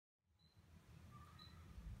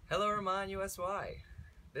Hello, Ramah, USY.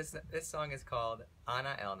 This song is called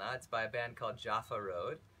Ana Elna. It's by a band called Jaffa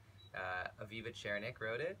Road. Aviva Chernik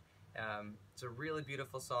wrote it. It's a really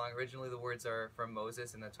beautiful song. Originally, the words are from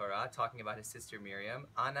Moses in the Torah, talking about his sister Miriam.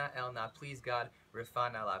 Ana Elna, please God,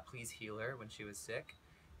 Rifan Allah, please heal her when she was sick.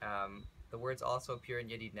 The words also appear in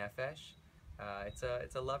Yedid Nefesh.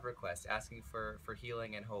 It's a love request, asking for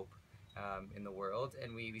healing and hope in the world.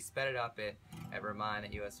 And we sped it up at Ramah and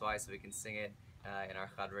at USY so we can sing it in our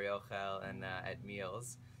Chadrei Ochel and at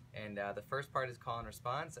meals. And the first part is call and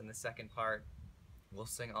response, and the second part we'll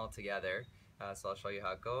sing all together. So I'll show you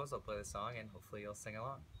how it goes. I'll play the song, and hopefully you'll sing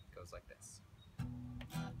along. It goes like this.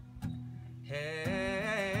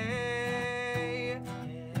 Hey, hey,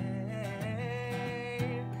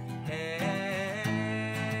 hey, hey.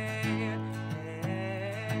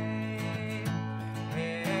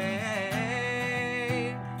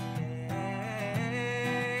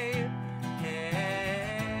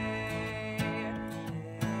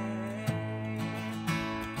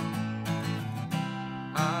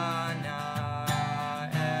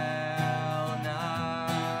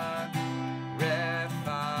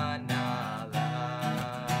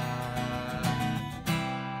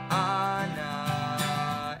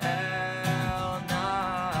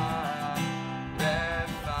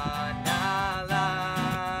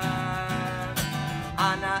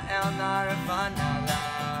 Ana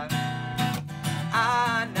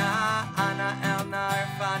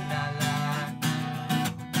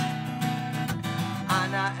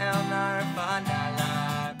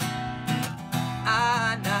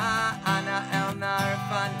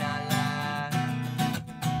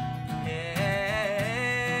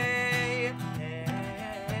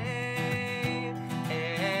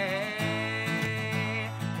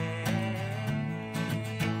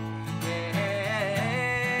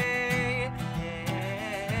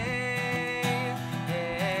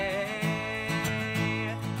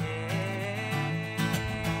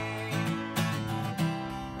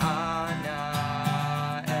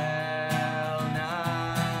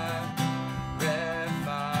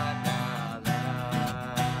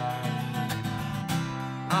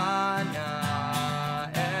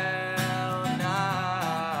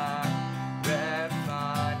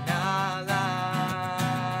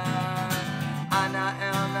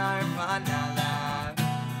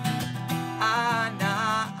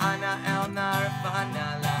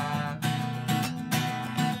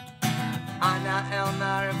el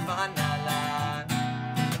nar